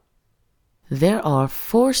There are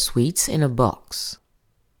 4 sweets in a box.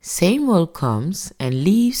 Samuel comes and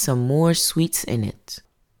leaves some more sweets in it.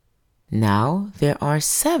 Now there are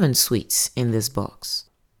 7 sweets in this box.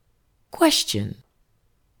 Question: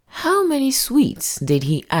 how many sweets did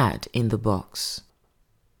he add in the box?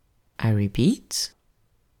 I repeat.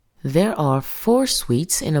 There are 4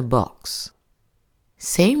 sweets in a box.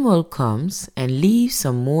 Samuel comes and leaves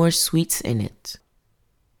some more sweets in it.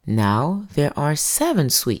 Now there are 7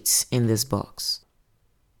 sweets in this box.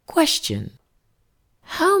 Question: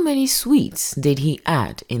 how many sweets did he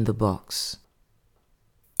add in the box?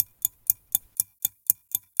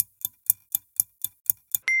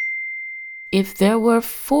 If there were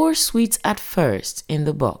 4 sweets at first in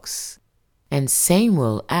the box, and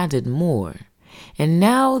Samuel added more, and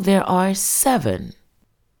now there are 7,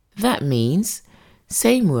 that means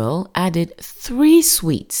Samuel added 3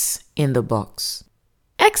 sweets in the box.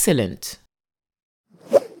 Excellent!